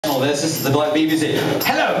this. This is the Black BBC.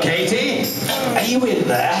 Hello, Katie. Are you in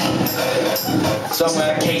there?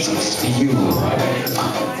 Somewhere, Katie. This is for you.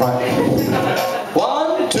 Right.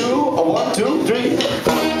 1, 2, 1, 2, 3.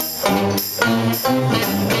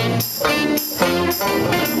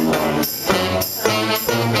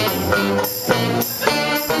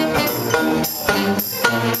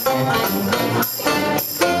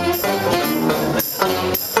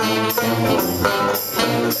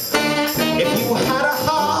 If you had a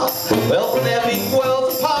heart, well, they'd be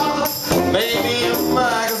worlds apart. Maybe a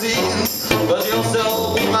magazine, but you'll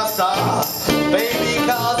still be my star. Baby,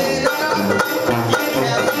 cause in the dark, you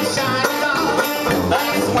can be shining on.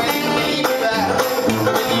 That's when you need me back,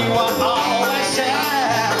 when you are always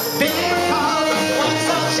shine. Because when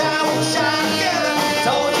sunshine will shine together,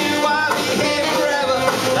 told you I'll be here forever,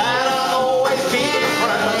 that I'll always be your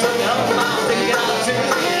friend. I took it on my mouth, stick it out to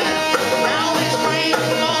the end. Now it's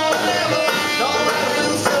raining more than ever, no matter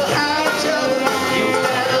we still have each other. You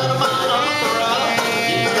stand under my umbrella,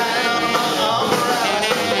 you stand under my umbrella.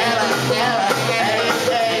 Ella, Ella, hey,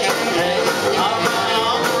 hey, hey, under my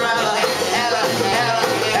umbrella. Ella, Ella,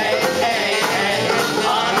 hey, hey, hey,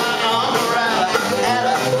 under my umbrella.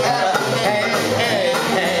 Ella, Ella, hey, hey,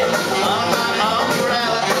 hey, under my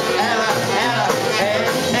umbrella. Ella, Ella, hey,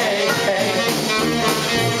 hey, hey.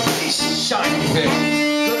 Shiny thing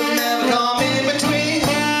could never come in between.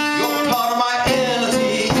 You're part of my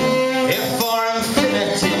entity, if for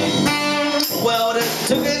infinity. Well, it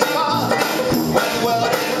took its part, well,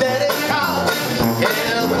 it did its part.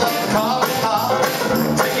 Here's what we call it hard.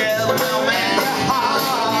 Together we'll make it hard.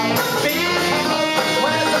 Because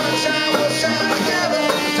when sunshine will shine together,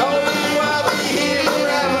 told you I'll be here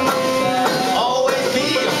forever, always be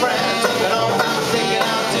your friend. Took it on out, stick it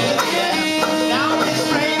out to the end. Now it's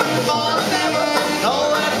raining more than ever, no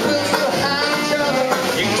that we'll still have each other.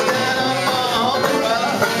 You can stand on my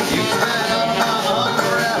umbrella, you can stand on my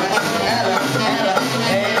umbrella. Ella, Ella,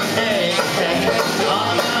 hey, hey, hey, on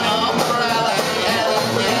my umbrella. Ella,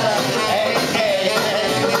 Ella, hey, hey,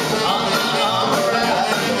 hey, on my umbrella.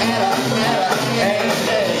 Ella, Ella, hey,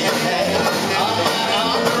 hey, hey, on my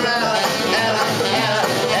umbrella. Ella, Ella,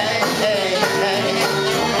 hey, hey, hey.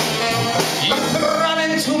 You run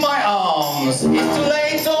into my arms. It's too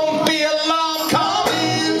late, don't be alarmed. Come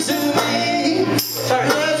into me.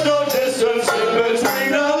 There's no distance in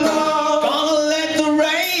between us. Gonna let the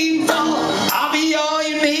rain fall. I'll be all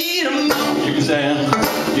you need and more. You can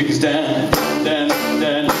stand, stand,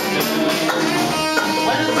 stand.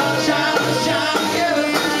 When the sunshine will shine together,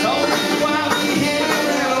 told you I'll be here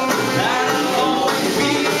forever, that I'll always be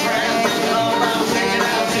your friend. Thinking all about taking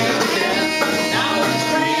out to the end. Now it's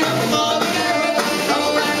raining more than ever, no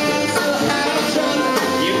that we'll still have each other.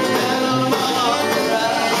 You can stand on my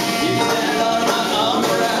umbrella, you can stand on my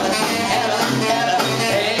umbrella. Ella, Ella,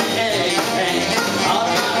 hey, hey, hey, on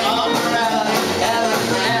my umbrella. Ella,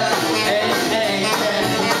 Ella, hey, hey, hey,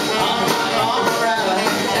 on my umbrella.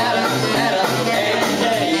 Ella, Ella, hey,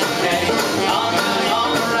 hey, hey, on my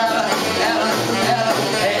umbrella. Ella, Ella,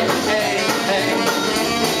 hey, hey, hey.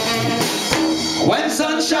 When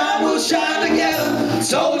sunshine will shine together,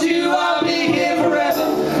 told you